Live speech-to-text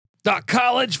The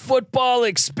college football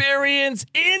experience,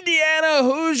 Indiana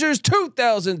Hoosiers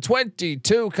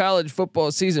 2022 college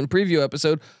football season preview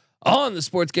episode on the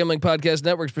Sports Gambling Podcast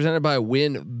Network, presented by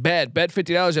WinBet. Bet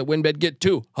 $50 at WinBet, get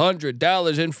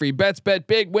 $200 in free bets. Bet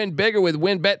big, win bigger with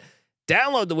WinBet.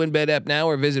 Download the WinBet app now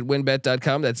or visit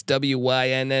winbet.com. That's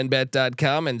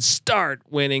WYNNBet.com and start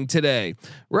winning today.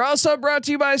 We're also brought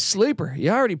to you by Sleeper. You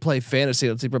already play fantasy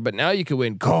on Sleeper, but now you can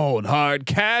win cold hard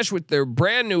cash with their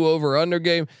brand new over/under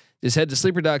game. Just head to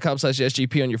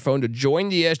sleeper.com/SGP on your phone to join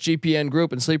the SGPN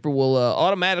group, and Sleeper will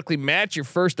automatically match your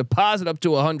first deposit up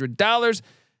to $100.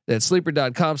 That's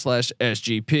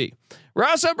sleeper.com/SGP. We're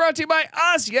also brought to you by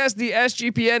us. Yes, the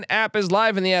SGPN app is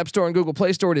live in the App Store and Google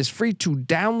Play Store. It is free to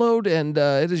download, and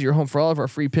it is your home for all of our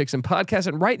free picks and podcasts.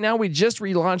 And right now, we just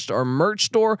relaunched our merch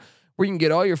store where you can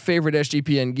get all your favorite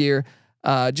SGPN gear.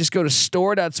 Just go to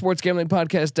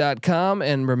store.sportsgamblingpodcast.com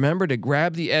and remember to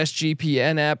grab the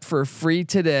SGPN app for free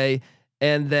today,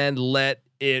 and then let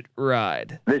it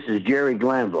ride. This is Jerry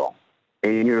Glanville,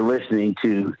 and you're listening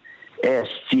to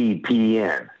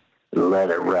SGPN.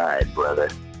 Let it ride, brother.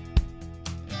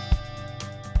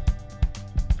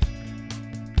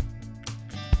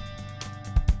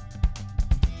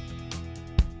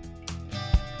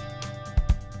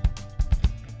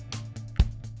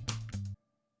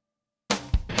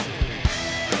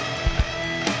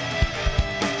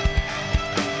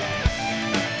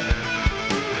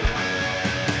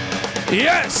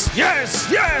 Yes, yes,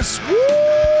 yes. Woo!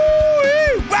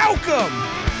 Welcome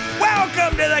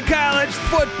to the college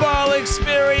football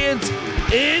experience,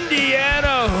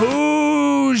 Indiana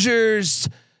Hoosiers.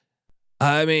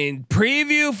 I mean,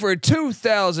 preview for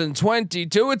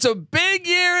 2022. It's a big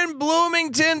year in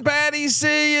Bloomington, Patty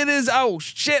C. It is. Oh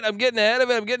shit! I'm getting ahead of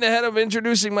it. I'm getting ahead of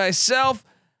introducing myself.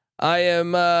 I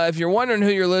am. If you're wondering who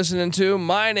you're listening to,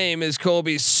 my name is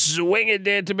Colby Swinging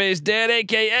Database Dad,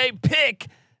 aka Pick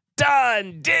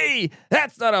Dundee.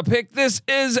 That's not a pick. This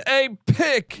is a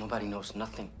pick. Nobody knows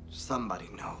nothing. Somebody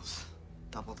knows.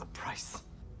 Double the price,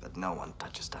 but no one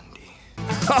touches Dundee.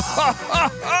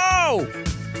 Oh!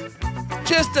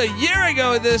 Just a year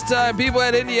ago at this time, people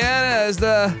had Indiana as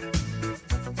the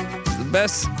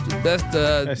best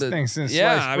thing since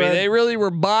yeah. I mean, they really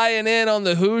were buying in on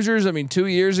the Hoosiers. I mean, 2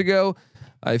 years ago,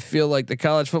 I feel like the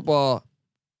college football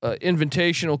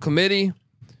invitational committee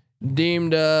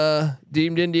deemed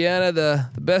Indiana the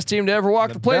best team to ever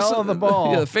walk the place of the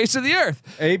ball, the face of the earth.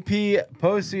 AP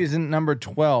postseason number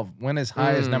 12, went as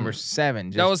high as number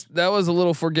 7. That was a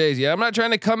little fugazi. I'm not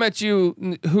trying to come at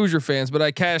you Hoosier fans, but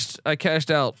I cashed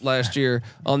out last year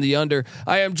on the under.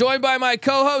 I am joined by my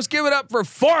co-host. Give it up for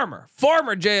former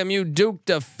JMU Duke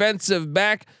defensive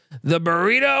back, the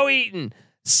burrito eating,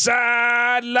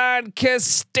 sideline kiss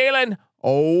stealing,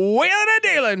 wheeling and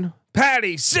dealing,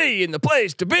 Patty C in the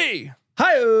place to be.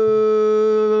 Hi.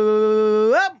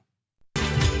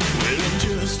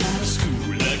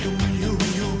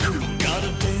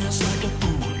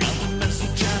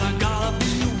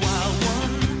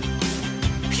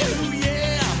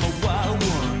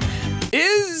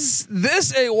 Is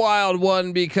this a wild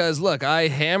one? Because look, I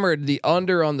hammered the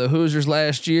under on the Hoosiers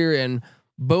last year, and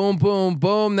boom, boom,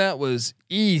 boom. That was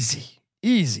easy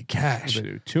cash.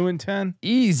 2 and 10.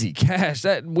 Easy cash.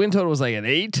 That win total was like an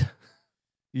 8.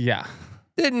 Yeah.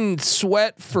 Didn't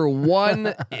sweat for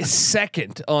 1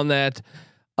 second on that.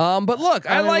 But look,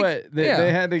 I mean, like.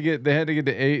 They had to get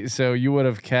to 8, so you would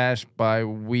have cashed by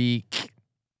week,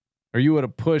 or you would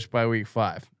have pushed by week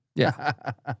 5. Yeah.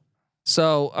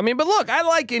 So I mean, but look, I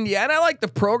like Indiana. I like the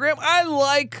program. I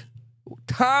like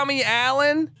Tommy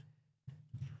Allen.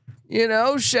 You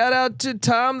know, shout out to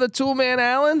Tom the Toolman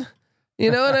Allen.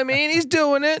 You know what I mean? He's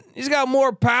doing it. He's got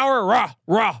more power. Rah.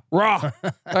 All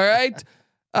right.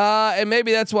 And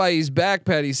maybe that's why he's back,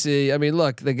 Patty C. I mean,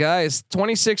 look, the guy is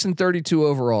 26 and 32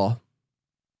 overall.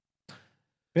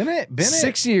 Been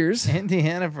 6 years.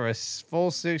 Indiana for a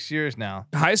full 6 years now.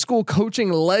 High school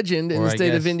coaching legend in the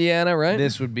state of Indiana, right?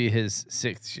 This would be his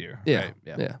 6th year. Yeah. Right?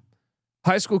 Yeah.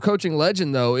 High school coaching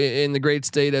legend though in the great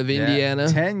state of Indiana.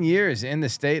 10 years in the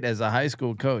state as a high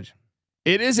school coach.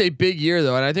 It is a big year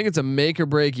though, and I think it's a make or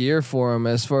break year for him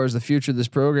as far as the future of this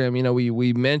program. You know,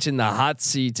 we mentioned the hot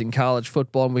seats in college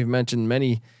football, and we've mentioned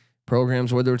many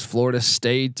programs, whether it's Florida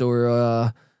State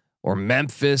or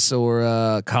Memphis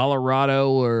or Colorado,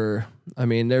 or I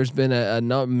mean, there's been a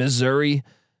Missouri.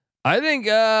 I think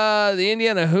the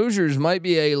Indiana Hoosiers might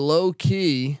be a low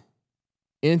key,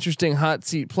 interesting hot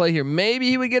seat play here. Maybe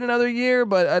he would get another year,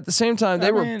 but at the same time,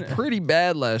 they were pretty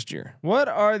bad last year. What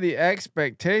are the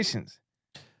expectations?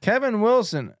 Kevin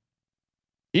Wilson,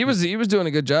 he was doing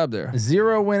a good job there.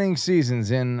 0 winning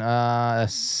seasons in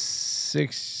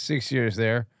six years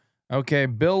there. Okay,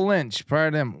 Bill Lynch,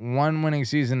 prior to him, 1 winning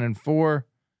season and 4.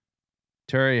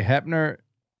 Terry Hepner,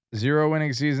 0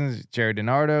 winning seasons. Jerry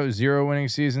DiNardo, 0 winning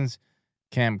seasons.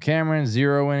 Cam Cameron,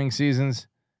 0 winning seasons.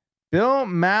 Bill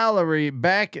Mallory,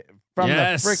 back from the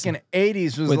freaking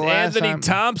 80s, was with the last Anthony time.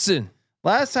 Thompson.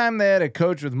 Last time they had a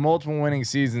coach with multiple winning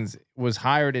seasons was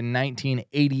hired in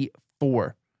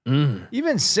 1984.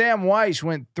 Even Sam Weiss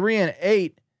went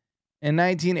 3-8 in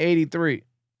 1983.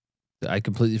 I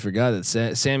completely forgot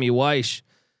that Sammy Weiss.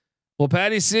 Well,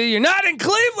 Patty C, you're not in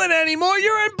Cleveland anymore.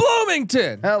 You're in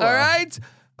Bloomington. Hello. All right.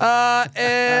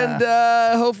 And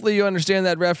hopefully you understand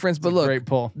that reference. But look, great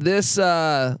pull. This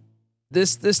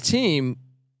team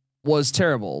was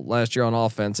terrible last year on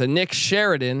offense, and Nick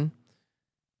Sheridan,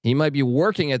 he might be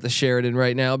working at the Sheridan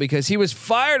right now because he was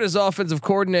fired as offensive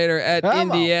coordinator at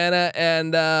Indiana,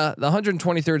 and the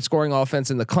 123rd scoring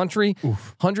offense in the country,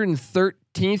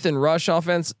 113th in rush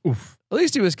offense. At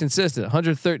least he was consistent.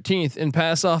 113th in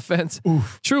pass offense.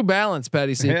 True balance,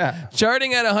 Patty C. Yeah.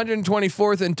 Charting at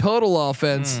 124th in total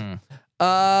offense.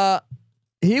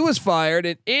 He was fired,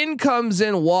 and in comes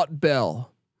in Watt Bell.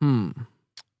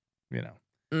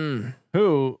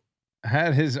 Who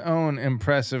had his own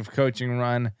impressive coaching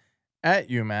run at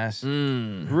UMass.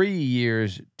 3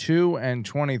 years,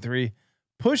 2-23,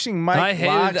 pushing Mike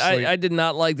Locksley. I did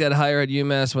not like that hire at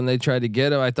UMass when they tried to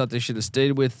get him. I thought they should have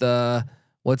stayed with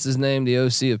what's his name, the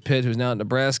OC of Pitt, who's now at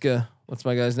Nebraska. What's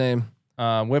my guy's name?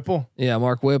 Whipple. Yeah,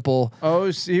 Mark Whipple.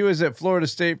 Oh, he was at Florida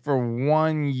State for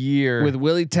 1 year with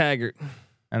Willie Taggart,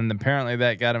 and apparently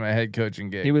that got him a head coaching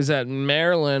gig. He was at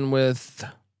Maryland with.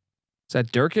 Is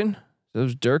that Durkin?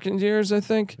 Those Durkin's years, I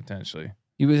think. Potentially.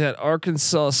 He was at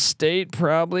Arkansas State,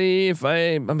 probably.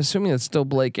 I'm assuming that's still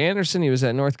Blake Anderson. He was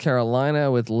at North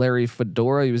Carolina with Larry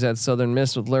Fedora. He was at Southern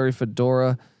Miss with Larry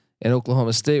Fedora, and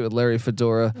Oklahoma State with Larry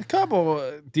Fedora. A couple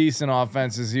decent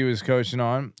offenses he was coaching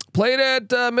on. Played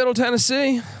at Middle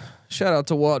Tennessee. Shout out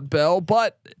to Watt Bell,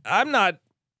 but I'm not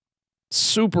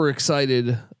super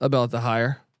excited about the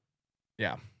hire.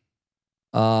 Yeah.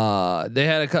 They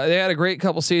had a great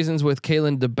couple seasons with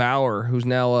Kalen DeBauer, who's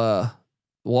now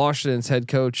Washington's head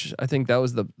coach. I think that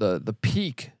was the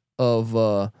peak of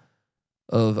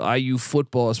IU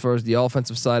football as far as the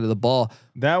offensive side of the ball.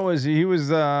 He was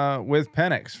with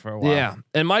Penix for a while. Yeah,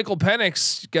 and Michael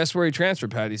Penix, guess where he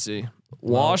transferred? Patty C.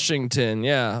 Washington,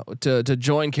 yeah, to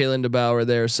join Kalen DeBauer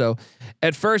there. So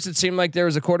at first it seemed like there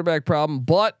was a quarterback problem,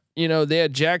 but they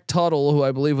had Jack Tuttle, who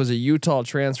I believe was a Utah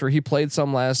transfer. He played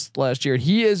some last year.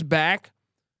 He is back,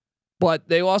 but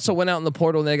they also went out in the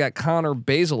portal and they got Connor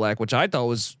Bazelak, which I thought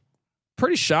was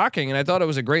pretty shocking. And I thought it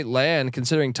was a great land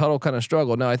considering Tuttle kind of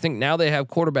struggled. Now I think now they have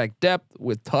quarterback depth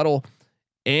with Tuttle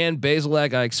and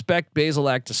Bazelak. I expect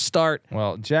Bazelak to start.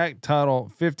 Well, Jack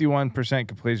Tuttle, 51%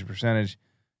 completion percentage,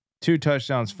 2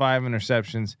 touchdowns, 5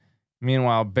 interceptions.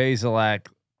 Meanwhile, Bazelak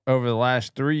over the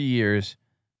last 3 years,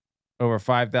 over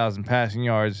 5,000 passing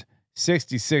yards,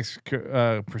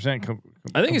 66%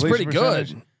 I think it's pretty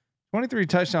good. 23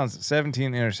 touchdowns,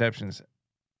 17 interceptions.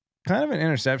 Kind of an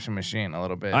interception machine, a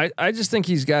little bit. I just think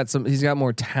he's got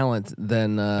more talent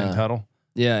than Tuttle.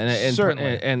 Yeah, and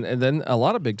certainly, and then a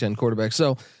lot of Big Ten quarterbacks.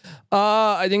 So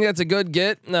I think that's a good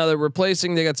get. Now they're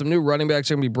replacing. They got some new running backs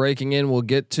going to be breaking in. We'll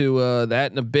get to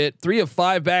that in a bit. 3 of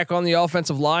 5 back on the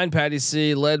offensive line. Patty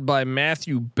C, led by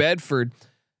Matthew Bedford.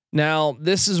 Now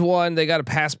this is one they got to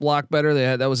pass block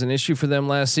better. That was an issue for them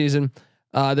last season.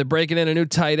 They're breaking in a new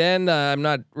tight end. I'm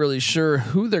not really sure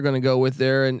who they're going to go with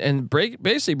there, and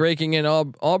basically breaking in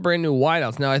all brand new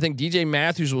wideouts. Now I think DJ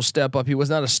Matthews will step up. He was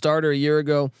not a starter a year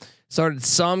ago. Started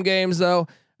some games though.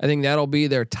 I think that'll be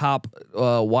their top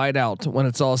wideout when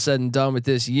it's all said and done with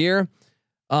this year.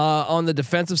 On the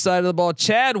defensive side of the ball,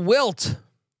 Chad Wilt,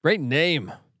 great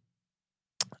name.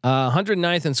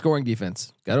 109th in scoring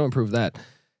defense. Got to improve that.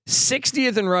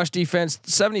 60th in rush defense,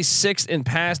 76th in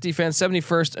pass defense,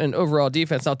 71st in overall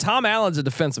defense. Now Tom Allen's a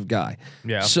defensive guy,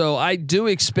 so I do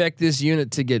expect this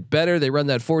unit to get better. They run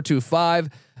that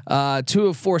 4-2-5. 2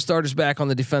 of 4 starters back on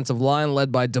the defensive line,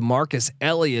 led by DeMarcus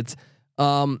Elliott.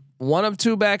 1 of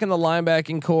 2 back in the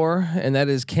linebacking core, and that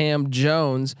is Cam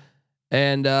Jones.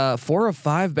 And 4 of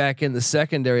 5 back in the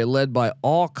secondary, led by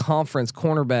all-conference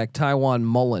cornerback Tywan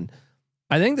Mullen.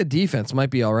 I think the defense might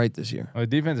be all right this year. The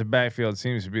defensive backfield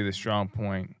seems to be the strong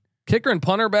point. Kicker and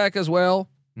punter back as well.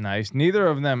 Nice. Neither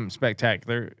of them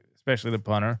spectacular, especially the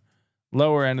punter.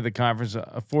 Lower end of the conference,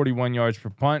 41 yards per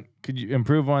punt. Could you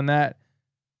improve on that?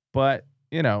 But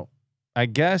I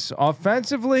guess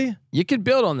offensively, you could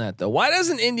build on that though. Why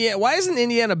isn't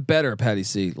Indiana better, Patty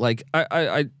C? Like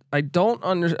I don't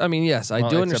understand. I mean, yes, I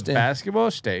do understand. It's a basketball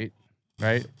state.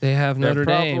 right? They have They're Notre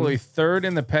probably Dame. third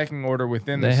in the pecking order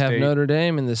within They the have state. Notre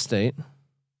Dame in the state.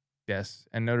 Yes,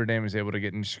 and Notre Dame is able to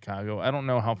get into Chicago. I don't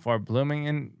know how far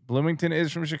Bloomington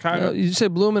is from Chicago. You say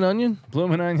Bloomin' Onion?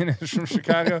 Bloomin' Onion is from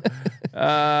Chicago.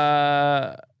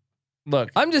 Look,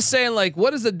 I'm just saying, like,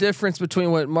 what is the difference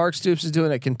between what Mark Stoops is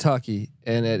doing at Kentucky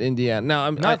and at Indiana? Now,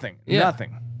 nothing.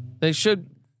 They should.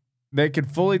 They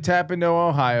could fully tap into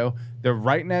Ohio. They're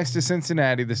right next to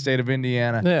Cincinnati, the state of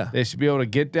Indiana. Yeah. They should be able to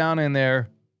get down in there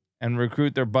and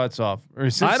recruit their butts off. Or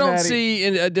I don't see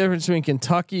a difference between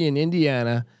Kentucky and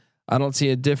Indiana. I don't see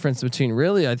a difference between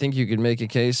really. I think you could make a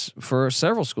case for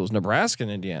several schools, Nebraska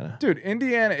and Indiana. Dude,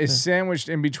 Indiana is sandwiched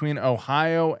in between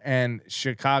Ohio and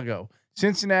Chicago.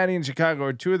 Cincinnati and Chicago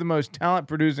are two of the most talent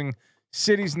producing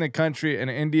cities in the country, and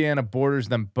Indiana borders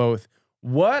them both.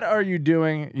 What are you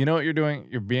doing? You know what you're doing?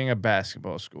 You're being a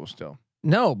basketball school still.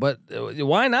 No, but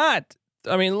why not?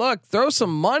 I mean, look, throw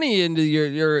some money into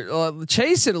your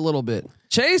chase it a little bit.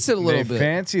 Chase it a little bit. They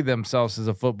fancy themselves as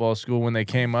a football school. When they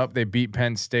came up, they beat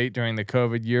Penn State during the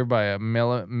COVID year by a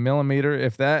millimeter,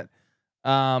 if that.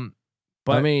 But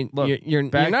I mean, look, you're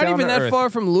not even that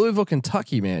far from Louisville,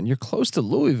 Kentucky, man. You're close to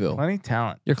Louisville. Plenty of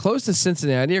talent. You're close to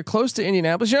Cincinnati. You're close to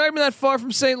Indianapolis. You're not even that far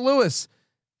from St. Louis.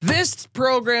 This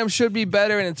program should be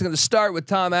better, and it's going to start with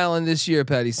Tom Allen this year,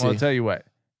 Patty C. Well, I'll tell you what.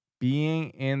 Being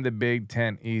in the Big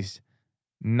Ten East,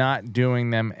 not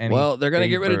doing them any. Well, they're going to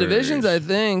get rid of divisions. I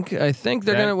think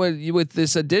they're going to with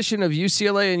this addition of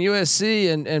UCLA and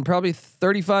USC and probably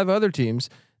 35 other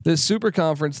teams. This super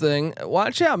conference thing.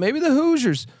 Watch out. Maybe the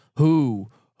Hoosiers.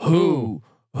 Who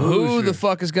the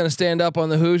fuck is going to stand up on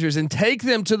the Hoosiers and take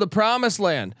them to the promised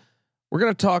land? We're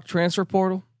going to talk transfer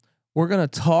portal. We're going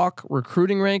to talk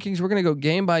recruiting rankings. We're going to go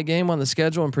game by game on the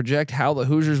schedule and project how the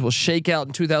Hoosiers will shake out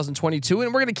in 2022.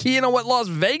 And we're going to key in on what Las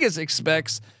Vegas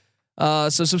expects. So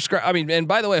subscribe. I mean, and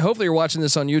by the way, hopefully you're watching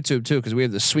this on YouTube too, because we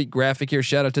have the sweet graphic here.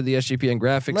 Shout out to the SGPN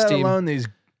graphics team. Let alone these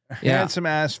handsome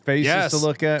ass faces to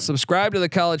look at. Subscribe to the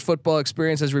College Football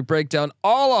Experience as we break down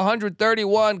all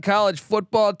 131 college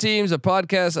football teams, a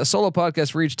solo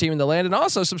podcast for each team in the land, and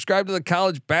also subscribe to the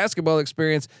College Basketball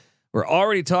Experience. We're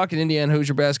already talking Indiana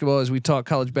Hoosier basketball as we talk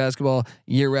college basketball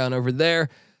year round over there.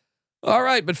 All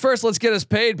right, but first let's get us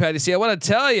paid, Patty C. I want to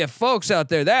tell you folks out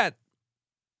there that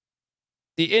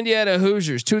the Indiana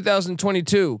Hoosiers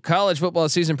 2022 college football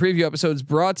season preview episode is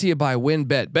brought to you by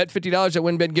WinBet. Bet $50 at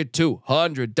WinBet, get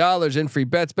 $200 in free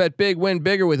bets. Bet big, win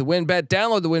bigger with WinBet.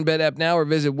 Download the WinBet app now or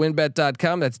visit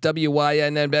winbet.com. That's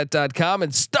WYNNBet.com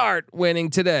and start winning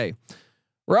today.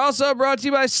 We're also brought to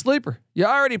you by Sleeper. You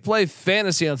already play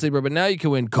fantasy on Sleeper, but now you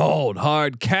can win cold,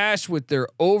 hard cash with their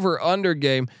over/under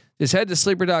game. Just head to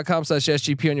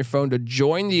sleeper.com/SGP on your phone to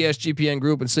join the SGPN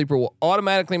group, and Sleeper will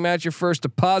automatically match your first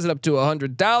deposit up to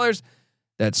 $100.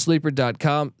 That's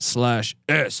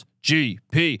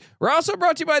sleeper.com/SGP. We're also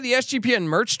brought to you by the SGPN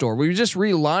merch store. We just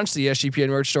relaunched the SGPN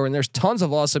merch store, and there's tons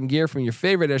of awesome gear from your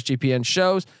favorite SGPN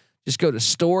shows. Just go to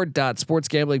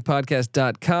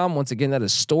store.sportsgamblingpodcast.com. Once again, that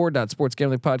is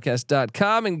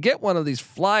store.sportsgamblingpodcast.com and get one of these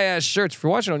fly ass shirts. If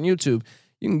you're watching on YouTube,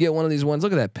 you can get one of these ones.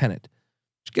 Look at that pennant.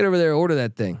 Just get over there, order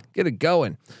that thing, get it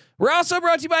going. We're also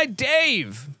brought to you by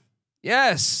Dave.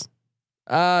 Yes.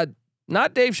 Not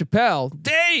Dave Chappelle,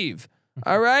 Dave.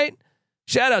 All right.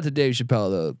 Shout out to Dave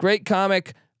Chappelle though. Great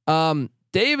comic.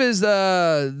 Dave is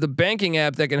the banking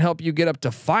app that can help you get up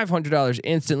to $500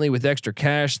 instantly with extra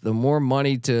cash. The more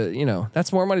money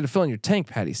that's more money to fill in your tank,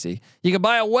 Patty C. You can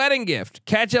buy a wedding gift,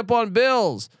 catch up on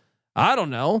bills. I don't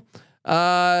know.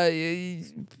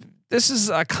 This is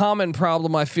a common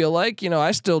problem. I feel like,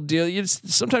 I still deal.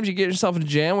 Sometimes you get yourself in a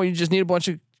jam where you just need a bunch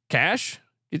of cash,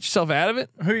 get yourself out of it.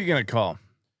 Who are you going to call?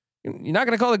 You're not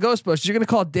going to call the Ghostbusters. You're going to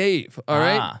call Dave. All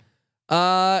right.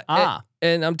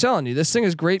 And I'm telling you, this thing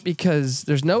is great because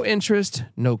there's no interest,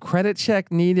 no credit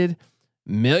check needed.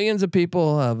 Millions of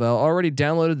people have already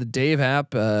downloaded the Dave app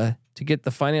to get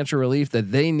the financial relief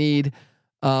that they need.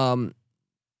 I'm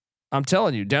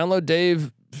telling you, download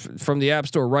Dave from the App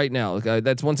Store right now.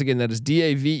 That is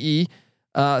DAVE.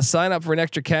 Sign up for an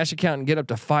extra cash account and get up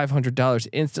to $500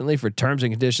 instantly. For terms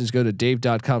and conditions, go to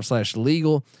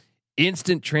dave.com/legal.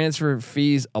 Instant transfer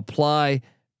fees apply.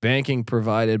 Banking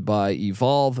provided by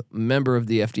Evolve, member of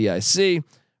the FDIC.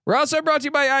 We're also brought to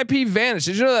you by IP Vanish.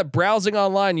 Did you know that browsing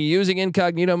online using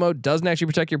incognito mode doesn't actually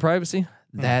protect your privacy?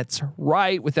 That's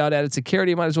right. Without added security,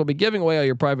 you might as well be giving away all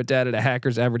your private data to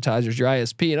hackers, advertisers, your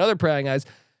ISP, and other prying eyes.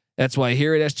 That's why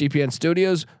here at SGPN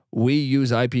Studios, we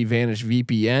use IP Vanish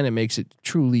VPN. It makes it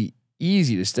truly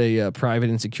easy to stay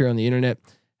private and secure on the internet.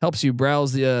 Helps you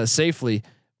browse safely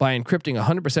by encrypting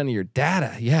 100% of your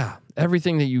data. Yeah,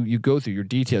 Everything that you go through, your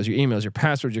details, your emails, your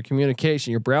passwords, your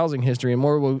communication, your browsing history, and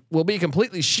more will be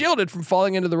completely shielded from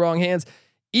falling into the wrong hands.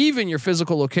 Even your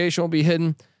physical location will be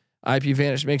hidden.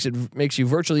 IPVanish makes you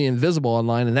virtually invisible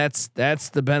online, and that's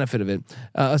the benefit of it.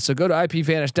 So go to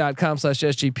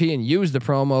IPVanish.com/SGP and use the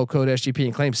promo code SGP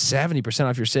and claim 70%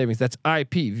 off your savings. That's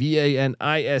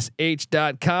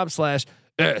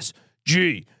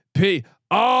IPVanish.com/SGP.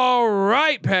 All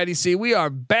right, Patty C, we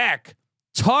are back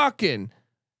talking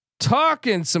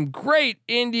some great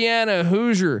Indiana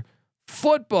Hoosier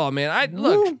football, man.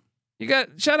 Look, you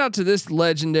got shout out to this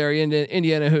legendary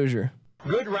Indiana Hoosier.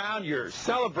 Good round, you're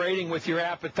celebrating with your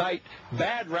appetite.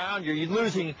 Bad round, you're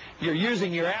using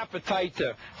your appetite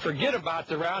to forget about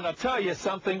the round. I'll tell you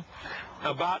something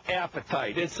about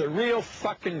appetite. It's a real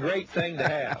fucking great thing to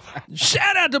have.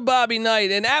 Shout out to Bobby Knight.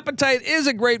 And appetite is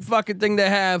a great fucking thing to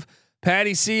have,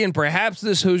 Patty C. And perhaps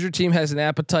this Hoosier team has an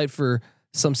appetite for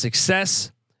some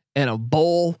success and a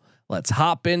bowl. Let's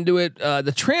hop into it.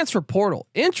 The transfer portal,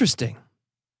 interesting.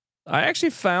 I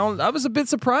actually I was a bit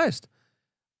surprised.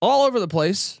 All over the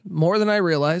place, more than I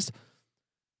realized.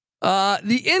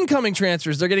 The incoming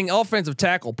transfers, they're getting offensive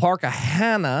tackle Parker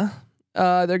Hanna.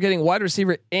 They're getting wide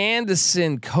receiver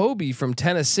Anderson Kobe from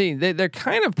Tennessee. They're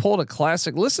kind of pulled a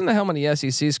classic. Listen to how many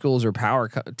SEC schools or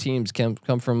power teams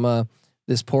come from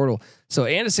this portal. So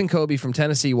Anderson Kobe from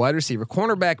Tennessee, wide receiver,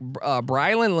 cornerback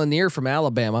Brylan Lanier from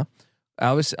Alabama,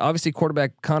 obviously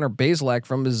quarterback Connor Bazelak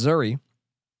from Missouri.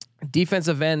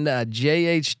 Defensive end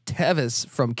J.H. Tevis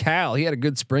from Cal. He had a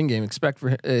good spring game. Expect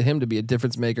for him to be a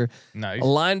difference maker. Nice. A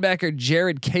linebacker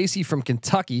Jared Casey from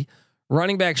Kentucky.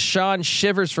 Running back Sean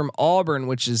Shivers from Auburn,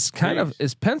 which is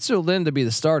is penciled in to be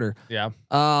the starter. Yeah.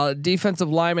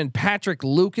 Defensive lineman Patrick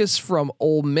Lucas from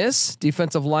Ole Miss.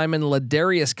 Defensive lineman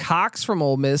Ladarius Cox from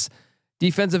Ole Miss.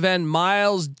 Defensive end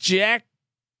Miles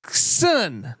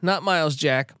Jackson, not Miles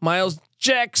Jack. Miles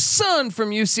Jackson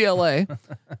from UCLA.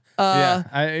 Yeah,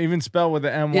 I even spell with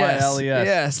the MYLES.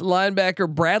 Yes, linebacker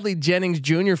Bradley Jennings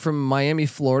Jr. from Miami,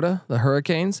 Florida, the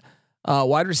Hurricanes.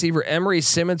 Wide receiver Emery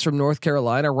Simmons from North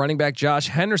Carolina. Running back Josh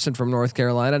Henderson from North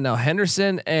Carolina. Now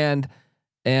Henderson and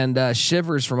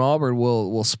Shivers from Auburn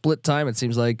will split time. It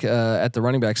seems like at the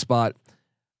running back spot.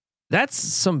 That's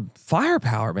some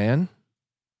firepower, man.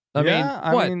 I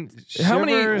mean, how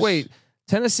many? Wait,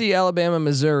 Tennessee, Alabama,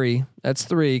 Missouri. That's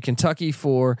 3. Kentucky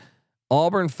 4.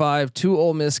 Auburn 5, 2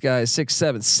 Ole Miss guys, 6,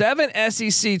 7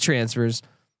 SEC transfers.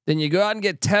 Then you go out and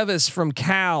get Tevis from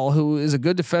Cal, who is a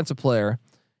good defensive player.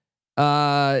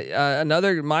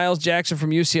 Another Miles Jackson from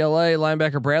UCLA,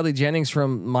 linebacker Bradley Jennings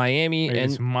from Miami,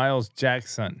 It's Miles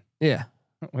Jackson. Yeah,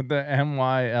 with the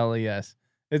MYLES.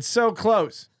 It's so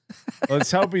close. Let's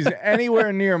hope he's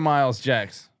anywhere near Miles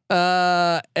Jacks.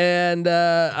 I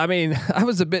mean, I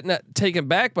was a bit taken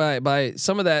back by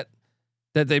some of that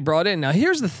they brought in. Now,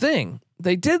 here's the thing.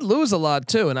 They did lose a lot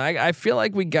too. And I feel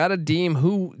like we got to deem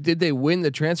who did they win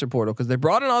the transfer portal, because they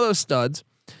brought in all those studs.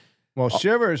 Well,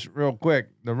 Shivers, real quick,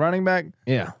 the running back,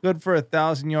 yeah, good for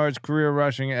 1,000 yards career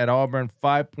rushing at Auburn,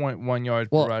 5.1 yards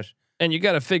per rush. And you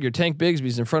got to figure Tank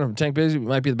Bigsby's in front of him. Tank Bigsby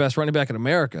might be the best running back in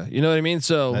America. You know what I mean?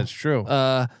 So that's true.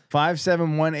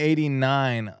 5'7",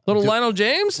 189. Little Lionel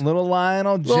James. Little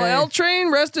L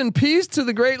Train. Rest in peace to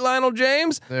the great Lionel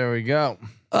James. There we go.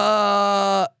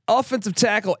 Offensive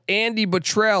tackle Andy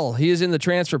Buttrell. He is in the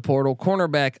transfer portal.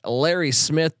 Cornerback Larry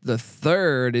Smith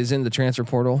III is in the transfer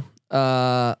portal.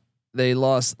 They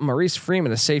lost Maurice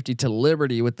Freeman, a safety, to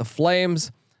Liberty with the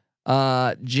Flames.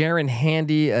 Jaron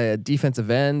Handy, a defensive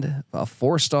end, a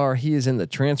 4-star. He is in the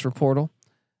transfer portal.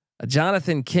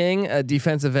 Jonathan King, a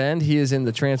defensive end. He is in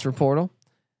the transfer portal.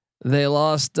 They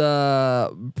lost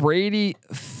Brady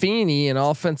Feeney, an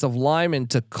offensive lineman,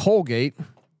 to Colgate.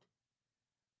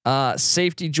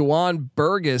 Safety Juwan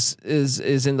Burgess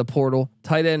is in the portal.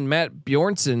 Tight end Matt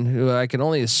Bjornson, who I can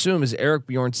only assume is Eric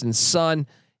Bjornson's son.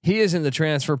 He is in the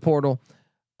transfer portal.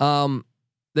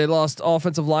 They lost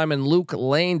offensive lineman Luke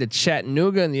Lane to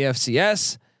Chattanooga in the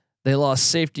FCS. They lost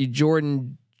safety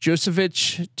Jordan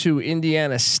Josevich to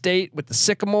Indiana State with the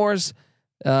Sycamores.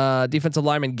 Defensive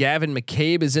lineman Gavin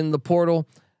McCabe is in the portal.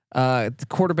 The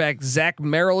quarterback Zach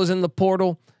Merrill is in the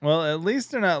portal. Well, at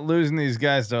least they're not losing these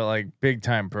guys to like big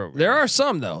time programs. There are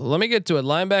some though. Let me get to it.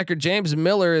 Linebacker James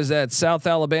Miller is at South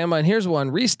Alabama, and here's one: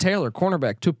 Reese Taylor,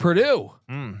 cornerback, to Purdue.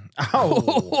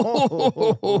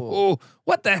 Oh,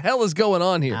 what the hell is going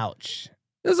on here? Ouch!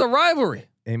 There's a rivalry.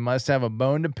 They must have a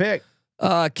bone to pick.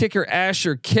 Kicker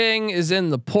Asher King is in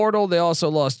the portal. They also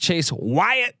lost Chase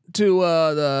Wyatt to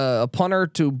the punter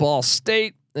to Ball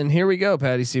State. And here we go,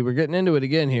 Patty C. We're getting into it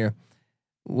again here.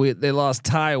 They lost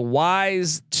Ty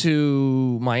Wise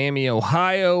to Miami,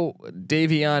 Ohio.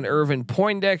 Davion Irvin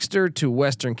Poindexter to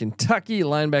Western Kentucky.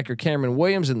 Linebacker Cameron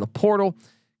Williams in the portal.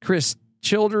 Chris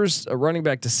Childers, a running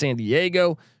back to San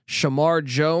Diego. Shamar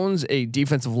Jones, a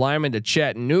defensive lineman to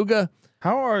Chattanooga.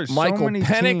 How are Michael so many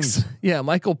Penix? teams? Yeah,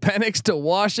 Michael Penix to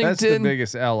Washington. That's the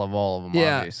biggest L of all of them.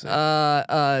 Yeah.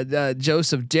 Obviously.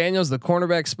 Joseph Daniels, the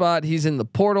cornerback spot. He's in the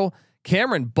portal.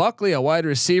 Cameron Buckley, a wide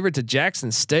receiver to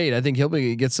Jackson State. I think he'll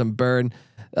get some burn.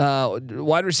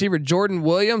 Wide receiver Jordan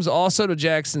Williams also to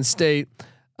Jackson State.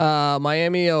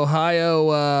 Miami,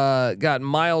 Ohio got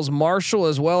Miles Marshall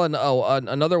as well, and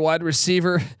another wide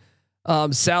receiver.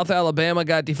 South Alabama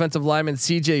got defensive lineman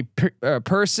CJ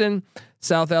Person.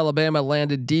 South Alabama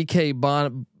landed DK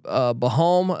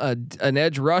Bahome, an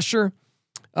edge rusher.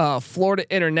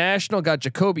 Florida International got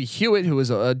Jacoby Hewitt, who was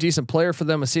a decent player for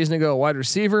them a season ago, a wide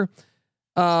receiver.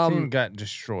 Team got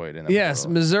destroyed. In the Yes,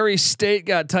 portal. Missouri State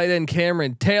got tight end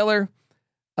Cameron Taylor.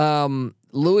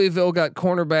 Louisville got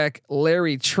cornerback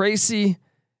Larry Tracy.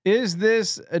 Is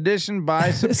this addition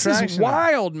by subtraction? This is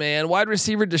wild, man. Wide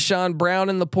receiver Deshaun Brown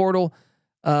in the portal.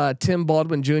 Tim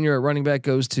Baldwin Jr. at running back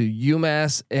goes to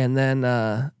UMass, and then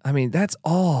I mean that's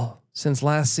all since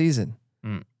last season.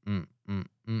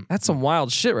 That's some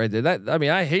wild shit right there. That I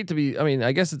mean, I hate to be. I mean,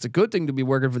 I guess it's a good thing to be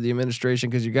working for the administration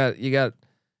because you got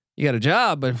a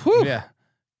job, but whew. Yeah,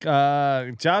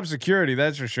 job security,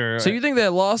 that's for sure. So you think they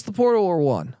lost the portal or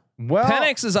won? Well,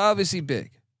 Penix is obviously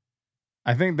big.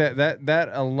 I think that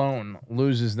alone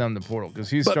loses them the portal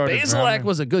because he But started. Bazelak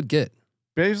was a good get.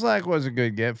 Bazelak was a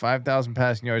good get, 5,000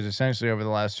 passing yards essentially over the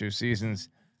last 2 seasons,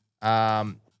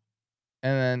 and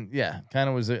then kind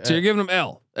of was. So you're giving him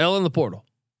L in the portal.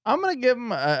 I'm gonna give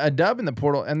them a dub in the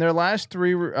portal, and their last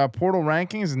 3 portal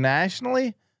rankings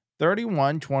nationally: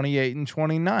 31, 28, and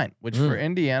 29, which for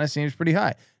Indiana seems pretty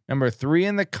high. Number 3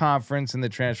 in the conference in the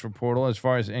transfer portal as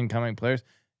far as incoming players.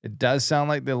 It does sound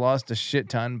like they lost a shit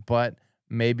ton, but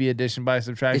maybe addition by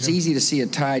subtraction. It's easy to see a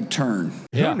tide turn.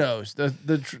 Who knows?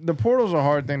 The portal's a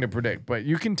hard thing to predict, but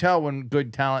you can tell when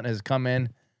good talent has come in.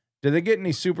 Did they get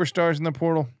any superstars in the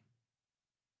portal?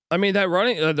 I mean, that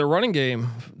the running game,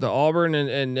 the Auburn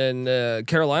and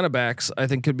Carolina backs, I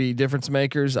think could be difference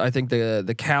makers. I think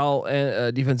the Cal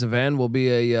defensive end will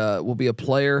be a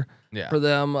player for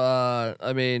them.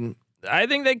 I mean, I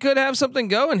think they could have something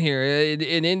going here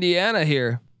in Indiana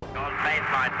here.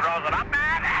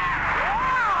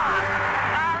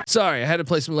 Sorry, I had to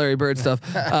play some Larry Bird stuff.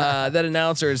 That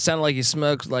announcer, it sounded like he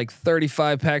smoked like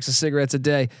 35 packs of cigarettes a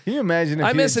day. Can you imagine if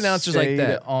I he miss had announcers like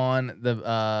that on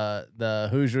the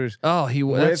Hoosiers? Oh,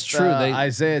 that's true.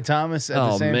 Isaiah Thomas at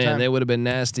the same time. They would have been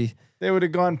nasty. They would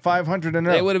have gone 500 and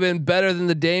 0. They would have been better than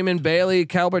the Damon Bailey,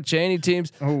 Calbert Cheney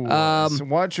teams. So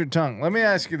watch your tongue. Let me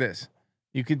ask you this: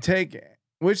 you could take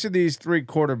which of these 3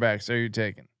 quarterbacks are you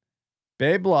taking?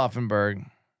 Babe Laufenberg.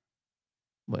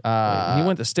 Wait, he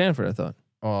went to Stanford, I thought.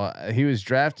 Well, he was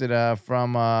drafted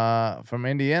from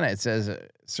Indiana. It says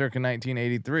circa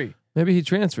 1983. Maybe he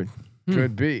transferred.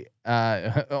 Could be.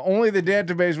 Only the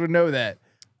database would know that.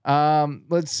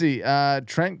 Let's see.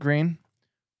 Trent Green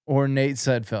or Nate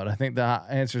Sudfeld. I think the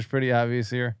answer is pretty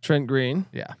obvious here. Trent Green.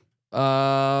 Yeah.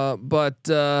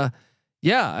 Yeah.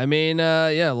 I mean,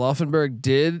 Laufenberg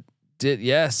did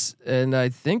yes, and I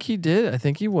think he did. I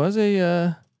think he was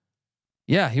a.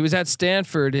 Yeah, he was at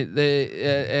Stanford.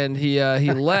 And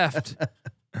he left.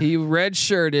 He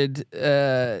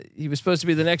redshirted. He was supposed to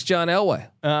be the next John Elway.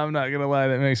 I'm not gonna lie,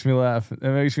 that makes me laugh.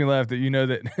 That makes me laugh that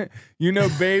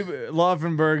Babe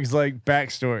Laufenberg's like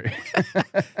backstory.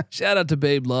 Shout out to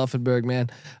Babe Laufenberg, man.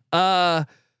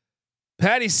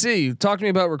 Patty C, talk to me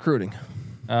about recruiting.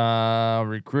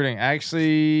 Recruiting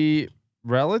actually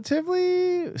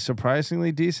relatively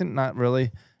surprisingly decent. Not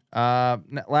really.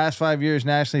 Last 5 years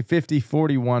nationally 50,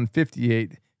 41,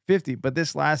 58, 50, but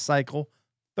this last cycle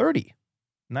 30.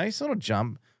 Nice little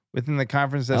jump within the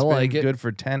conference. That's been good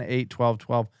for 10, 8, 12,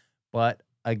 12. But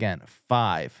again,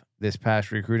 5 this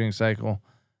past recruiting cycle.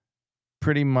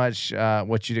 Pretty much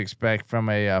what you'd expect from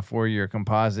a 4-year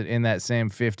composite in that same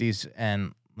 50s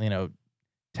and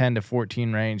 10 to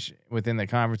 14 range within the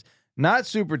conference. Not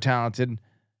super talented.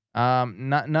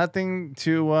 Nothing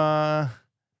to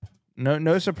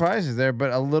no surprises there,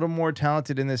 but a little more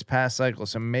talented in this past cycle.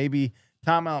 So maybe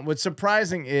Tom Allen. What's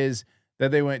surprising is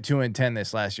that they went 2-10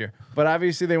 this last year, but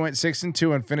obviously they went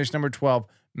 6-2 and finished number 12.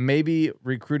 Maybe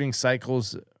recruiting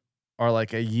cycles are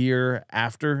like a year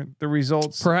after the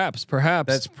results. Perhaps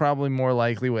that's probably more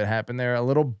likely what happened there. A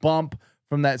little bump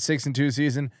from that 6-2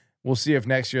 season. We'll see if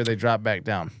next year they drop back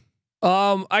down.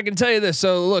 I can tell you this.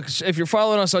 So look, if you're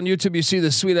following us on YouTube, you see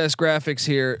the sweet ass graphics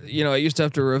here. You know, I used to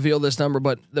have to reveal this number,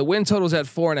 but the win total is at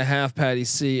 4.5, Patty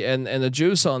C, and the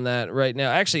juice on that right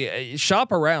now. Actually,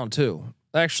 shop around too.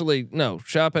 Actually, no,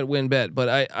 shop at WinBet.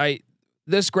 But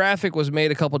this graphic was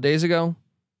made a couple days ago,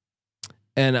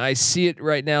 and I see it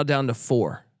right now down to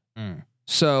 4.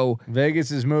 So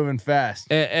Vegas is moving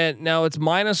fast, and now it's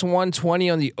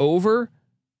 -120 on the over.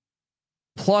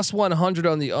 Plus 100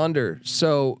 on the under.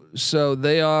 So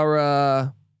they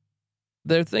are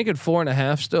they're thinking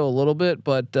 4.5 still a little bit,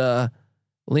 but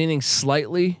leaning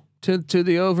slightly to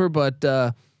the over. But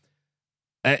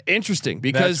interesting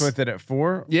because that's with it at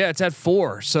 4. Yeah, it's at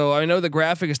 4. So I know the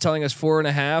graphic is telling us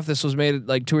 4.5. This was made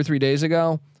like 2 or 3 days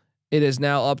ago. It is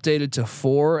now updated to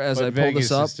 4 as But I pull Vegas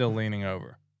this up. is still leaning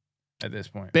over at this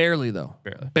point. Barely though.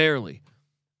 Barely.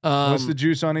 What's the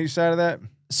juice on each side of that?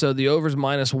 So the over's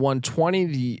 -120,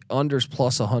 the under's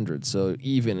plus 100, so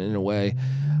even in a way.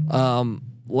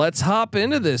 Let's hop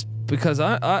into this because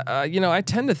I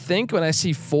tend to think when I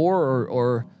see 4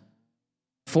 or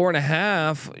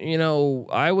 4.5,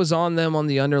 I was on them on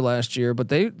the under last year, but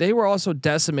they were also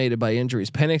decimated by injuries.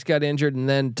 Penix got injured, and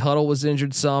then Tuttle was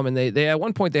injured some, and they at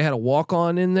one point they had a walk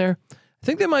on in there. I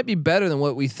think they might be better than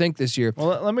what we think this year.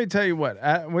 Well, let me tell you what.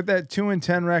 With that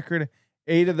 2-10 record.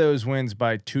 8 of those wins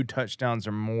by 2 touchdowns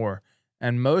or more,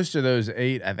 and most of those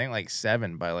 8, I think like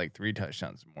 7 by like 3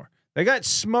 touchdowns or more. They got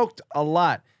smoked a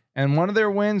lot, and one of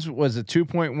their wins was a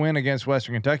 2-point win against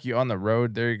Western Kentucky on the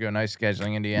road. There you go, nice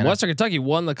scheduling, Indiana. Western Kentucky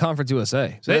won the Conference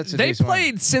USA. So they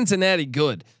played Cincinnati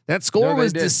good. That score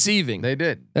was deceiving. They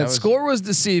did. That score was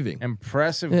deceiving.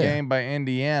 Impressive game by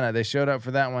Indiana. They showed up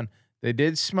for that one. They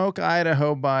did smoke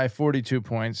Idaho by 42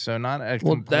 points, so not a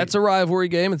complete. That's a rivalry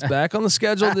game. It's back on the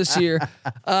schedule this year.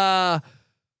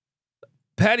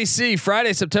 Patty C,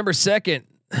 Friday, September 2nd,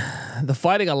 the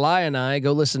Fighting Illini.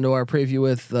 Go listen to our preview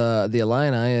with the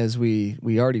Illini as we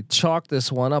already chalked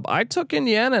this one up. I took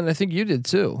Indiana, and I think you did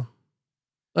too.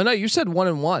 Oh no, you said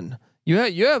 1-1. You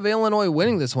have Illinois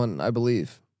winning this one, I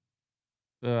believe.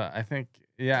 I think.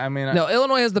 Yeah, I mean, no.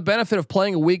 Illinois has the benefit of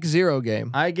playing a week 0 game.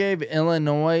 I gave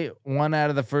Illinois 1 out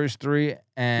of the first 3,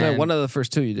 and no, 1 out of the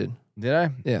first 2. You did. Did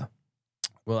I? Yeah.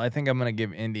 Well, I think I'm gonna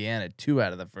give Indiana 2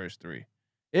 out of the first 3,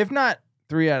 if not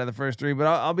 3 out of the first 3. But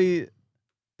I'll be.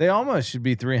 They almost should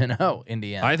be 3-0.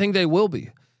 Indiana. I think they will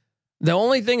be. The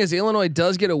only thing is Illinois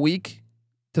does get a week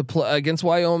to play against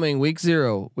Wyoming, week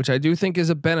 0, which I do think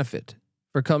is a benefit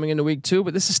for coming into week 2.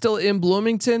 But this is still in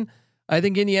Bloomington. I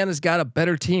think Indiana's got a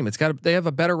better team. They have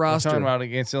a better roster. Talking about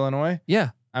against Illinois.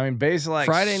 Yeah, I mean, basically,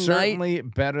 Friday certainly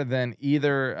night, better than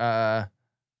either.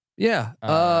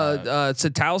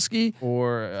 Satowski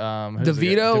or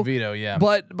DeVito. DeVito, yeah.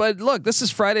 But look, this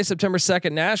is Friday, September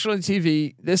 2nd, national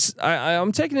TV. This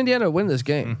I'm taking Indiana to win this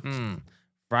game. Mm-hmm.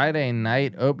 Friday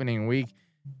night opening week.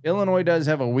 Illinois does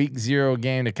have a week 0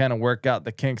 game to kind of work out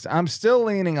the kinks. I'm still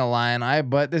leaning Illini,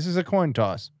 but this is a coin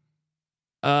toss.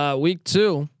 Week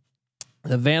 2.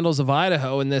 The Vandals of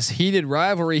Idaho, and this heated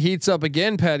rivalry heats up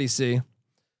again. Patty C.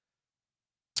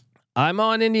 I'm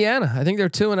on Indiana. I think they're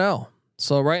 2-0.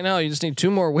 So right now you just need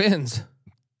 2 more wins.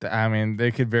 I mean,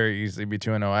 they could very easily be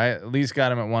 2-0. I at least got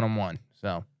them at 1-1.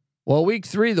 So, well, week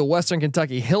 3, the Western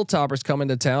Kentucky Hilltoppers come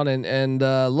into town, and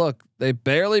look, they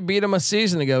barely beat them a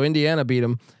season ago. Indiana beat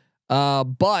them,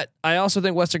 but I also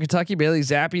think Western Kentucky, Bailey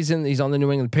Zappi's in. He's on the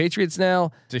New England Patriots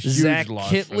now. It's a huge Zach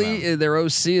loss Kitley, their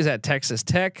OC, is at Texas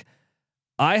Tech.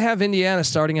 I have Indiana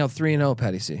starting out 3-0.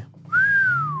 Patty C.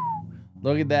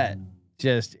 Look at that.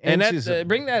 Just and inches that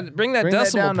bring that decimal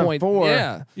that down point. To 4.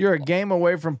 Yeah, you're a game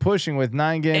away from pushing with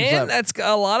 9 games and left. that's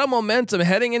a lot of momentum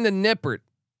heading into Nippert.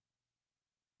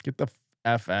 Get the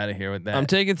F out of here with that. I'm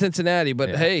taking Cincinnati,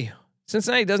 but hey,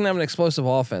 Cincinnati doesn't have an explosive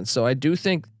offense, so I do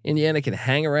think Indiana can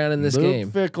hang around in this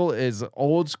game. Fickle is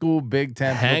old school Big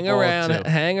Ten. Hang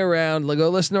around. Go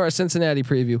listen to our Cincinnati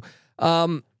preview.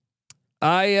 So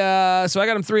I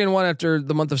got them 3-1 after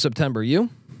the month of September.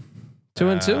 You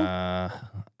 2-2?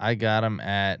 I got them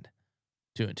at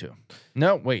 2-2.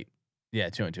 No, wait. Yeah,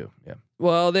 2-2. Yeah.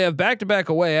 Well, they have back-to-back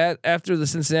away. After the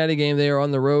Cincinnati game, they are on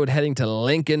the road heading to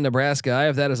Lincoln, Nebraska. I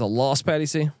have that as a loss, Patty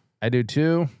C. I do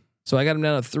too. So I got them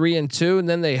down to 3-2, and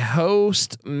then they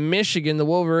host Michigan, the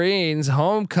Wolverines,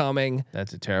 homecoming.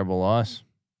 That's a terrible loss.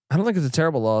 I don't think it's a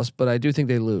terrible loss, but I do think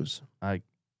they lose. I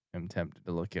am tempted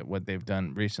to look at what they've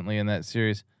done recently in that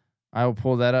series. I will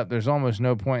pull that up. There's almost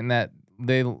no point in that.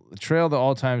 They trail the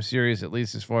all-time series at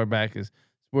least as far back as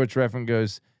Sports Reference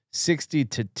goes,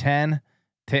 60-10.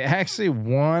 They actually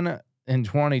won in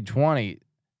 2020,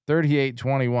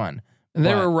 38-21. And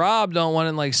they were robbed on one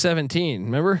in like 17.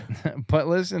 Remember? But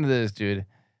listen to this, dude.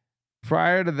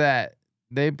 Prior to that,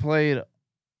 they played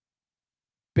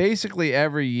basically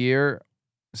every year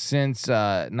since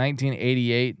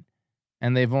 1988,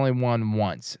 and they've only won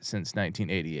once since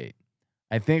 1988.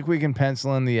 I think we can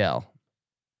pencil in the L.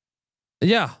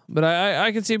 Yeah, but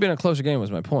I could see it being a closer game. Was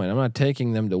my point. I'm not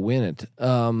taking them to win it.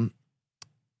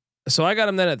 So I got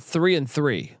them then at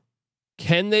 3-3.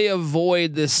 Can they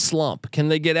avoid this slump? Can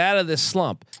they get out of this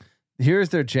slump? Here's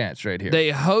their chance right here.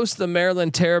 They host the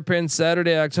Maryland Terrapins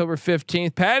Saturday, October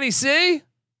 15th. Patty C,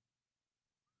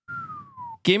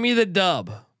 give me the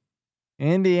dub.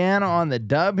 Indiana on the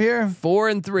dub here,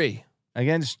 4-3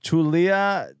 against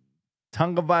Tulia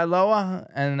Tungavailoa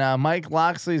and Mike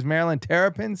Loxley's Maryland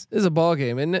Terrapins. This is a ball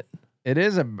game, isn't it? It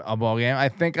is a ball game. I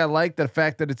think I like the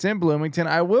fact that it's in Bloomington.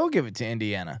 I will give it to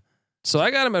Indiana. So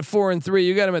I got them at 4-3.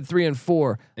 You got them at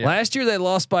 3-4. Yeah. Last year they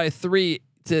lost by 3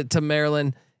 to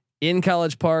Maryland in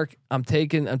College Park. I'm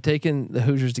taking the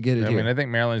Hoosiers to get it I here. mean, I think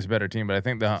Maryland's a better team, but I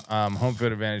think the home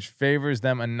field advantage favors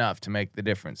them enough to make the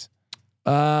difference.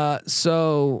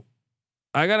 So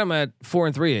I got them at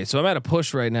 4-3. So I'm at a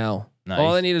push right now. Nice.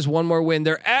 All I need is one more win.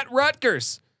 They're at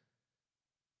Rutgers.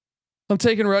 I'm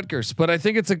taking Rutgers, but I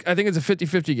think it's a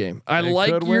 50-50 game. I They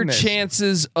like could your win this.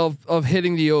 chances of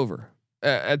hitting the over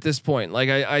at this point. Like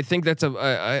I think that's a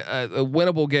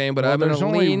winnable game, but Well, I'm going there's to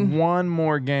only lean. one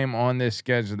more game on this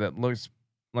schedule that looks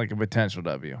like a potential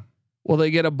W. Will they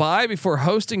get a bye before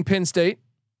hosting Penn State?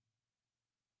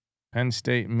 Penn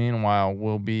State, meanwhile,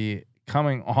 will be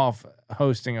coming off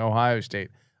hosting Ohio State.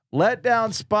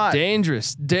 Letdown spot.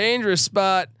 Dangerous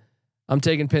spot. I'm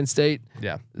taking Penn State.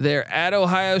 Yeah, They're at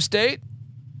Ohio State.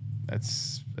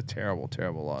 that's a terrible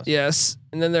loss. Yes,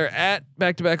 and then they're at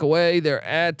back-to-back away. They're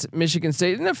at Michigan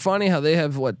State. Isn't it funny how they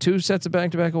have 2 sets of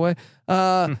back-to-back away?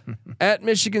 At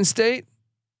Michigan State.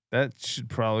 That should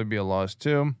probably be a loss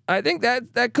too. I think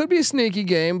that could be a sneaky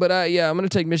game, but yeah, I'm going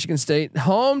to take Michigan State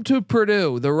home to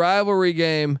Purdue, the rivalry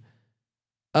game.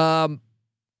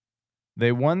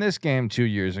 They won this game 2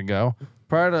 years ago.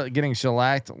 Prior to getting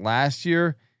shellacked last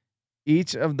year,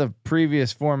 each of the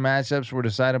previous 4 matchups were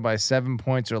decided by 7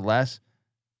 points or less.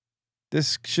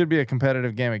 This should be a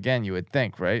competitive game again, you would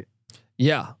think, right?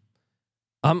 Yeah,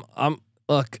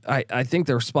 look, I think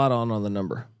they're spot on the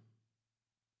number.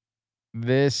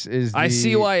 This is. I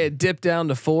see why it dipped down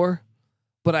to 4,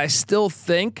 but I still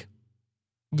think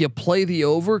you play the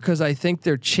over because I think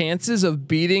their chances of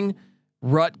beating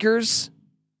Rutgers,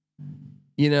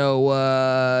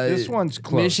 this one's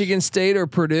close. Michigan State or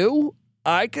Purdue,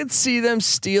 I could see them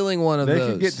stealing one of They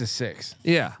those. could get to 6.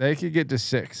 Yeah. They could get to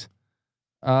 6.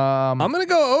 I'm gonna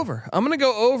go over. I'm gonna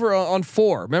go over on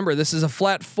 4. Remember, this is a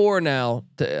flat 4 now.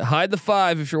 To hide the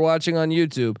 5 if you're watching on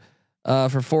YouTube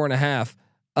for 4.5.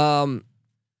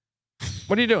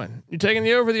 What are you doing? You taking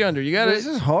the over or the under? You got This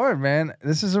is hard, man.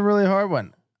 This is a really hard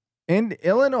one. In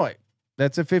Illinois,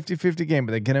 that's a 50-50 game,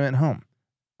 but they get them at home.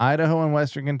 Idaho and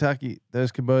Western Kentucky,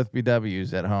 those could both be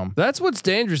W's at home. That's what's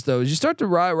dangerous though. Is you start to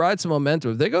ride some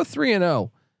momentum. If they go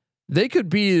 3-0, they could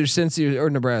be either Cincy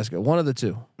or Nebraska, one of the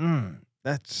two.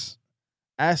 That's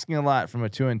asking a lot from a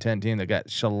 2-10 team that got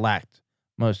shellacked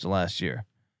most of last year.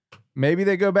 Maybe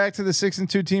they go back to the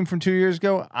 6-2 team from 2 years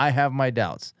ago. I have my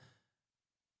doubts.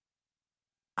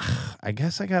 I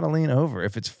guess I got to lean over.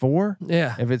 If it's 4,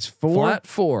 Yeah. if it's 4, Flat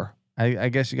 4. I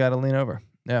guess you got to lean over.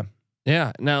 Yeah.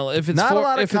 Yeah. Now if it's Not a 4,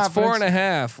 lot of if it's confidence.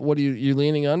 4.5, what are you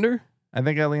leaning under? I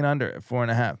think I lean under at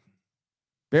 4.5.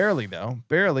 Barely though.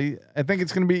 Barely. I think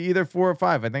it's going to be either 4 or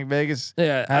 5. I think Vegas.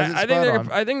 Yeah. Has it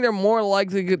I think they're more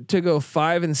likely to go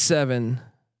 5-7.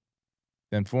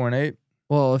 Then 4 and 8.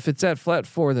 Well, if it's at flat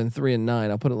 4, then 3 and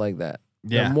 9. I'll put it like that.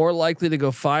 Yeah. They're more likely to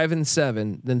go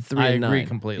 5-7 than 3 I and 9. agree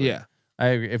completely. Yeah. I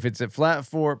agree. If it's at flat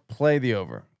 4, play the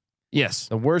over. Yes.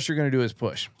 The worst you're going to do is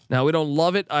push. Now we don't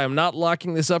love it. I am not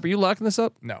locking this up. Are you locking this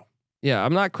up? No. Yeah,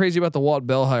 I'm not crazy about the Walt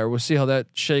Bell hire. We'll see how that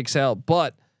shakes out.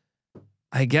 But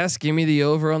I guess give me the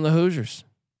over on the Hoosiers.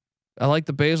 I like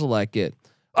the Basilak get.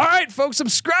 All right, folks,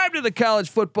 subscribe to the College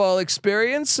Football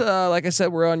Experience. Like I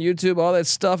said, we're on YouTube, all that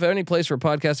stuff. Any place where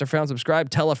podcasts are found, subscribe.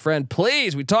 Tell a friend,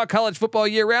 please. We talk college football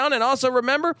year round, and also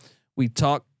remember, we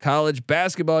talk college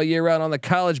basketball year round on the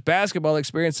College Basketball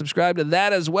Experience. Subscribe to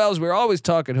that as well, as we're always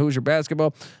talking Hoosier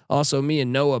basketball. Also, me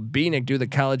and Noah Beanick do the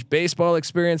College Baseball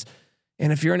Experience.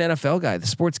 And if you're an NFL guy, the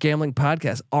Sports Gambling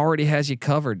Podcast already has you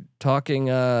covered. Talking,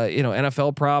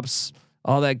 NFL props,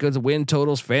 all that good, win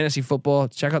totals, fantasy football.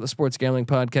 Check out the Sports Gambling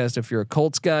Podcast if you're a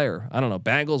Colts guy or I don't know,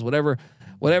 Bengals,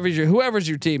 whoever's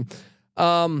your team.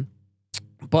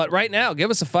 But right now, give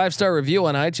us a 5-star review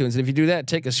on iTunes, and if you do that,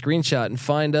 take a screenshot and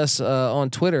find us on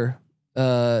Twitter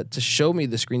to show me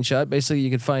the screenshot. Basically,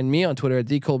 you can find me on Twitter at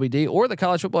 @DColbyD or the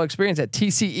College Football Experience at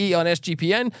TCE on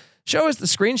SGPN. Show us the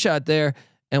screenshot there.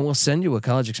 and we'll send you a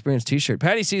college experience t-shirt.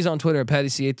 Patty C is on Twitter at Patty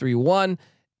C831.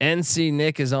 NC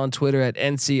Nick is on Twitter at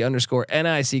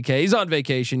NC_NICK. He's on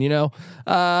vacation,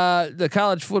 the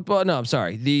college football. No, I'm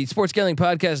sorry. The Sports Gambling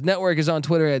Podcast Network is on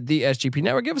Twitter at the SGP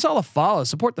Network. Give us all a follow,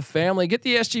 support the family, get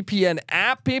the SGPN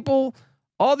app, people,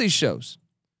 all these shows.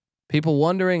 People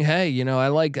wondering, hey,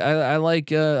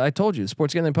 I told you the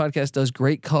Sports Gambling Podcast does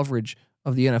great coverage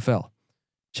of the NFL.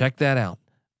 Check that out.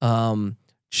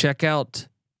 Check out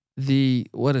the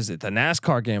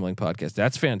NASCAR Gambling Podcast.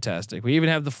 That's fantastic. We even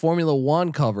have the Formula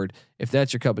One covered if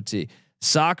that's your cup of tea.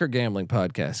 Soccer Gambling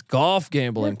Podcast, Golf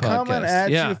Gambling Podcast. Coming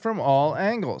at you from all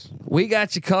angles. We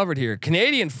got you covered here.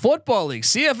 Canadian Football League,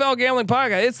 CFL Gambling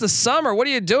Podcast. It's the summer. What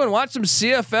are you doing? Watch some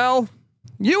CFL.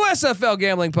 USFL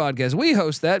Gambling Podcast. We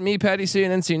host that. Me, Patty C,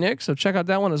 and NC Nick. So check out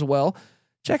that one as well.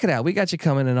 Check it out. We got you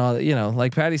coming in all.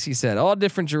 Like Patty C said, all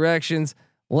different directions.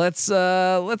 Let's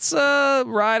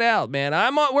ride out,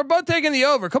 man. We're both taking the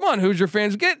over. Come on, Hoosier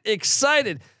fans, get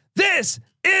excited. This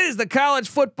is the college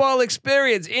football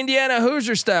experience, Indiana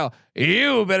Hoosier style.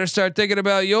 You better start thinking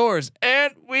about yours.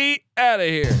 And we out of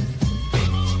here.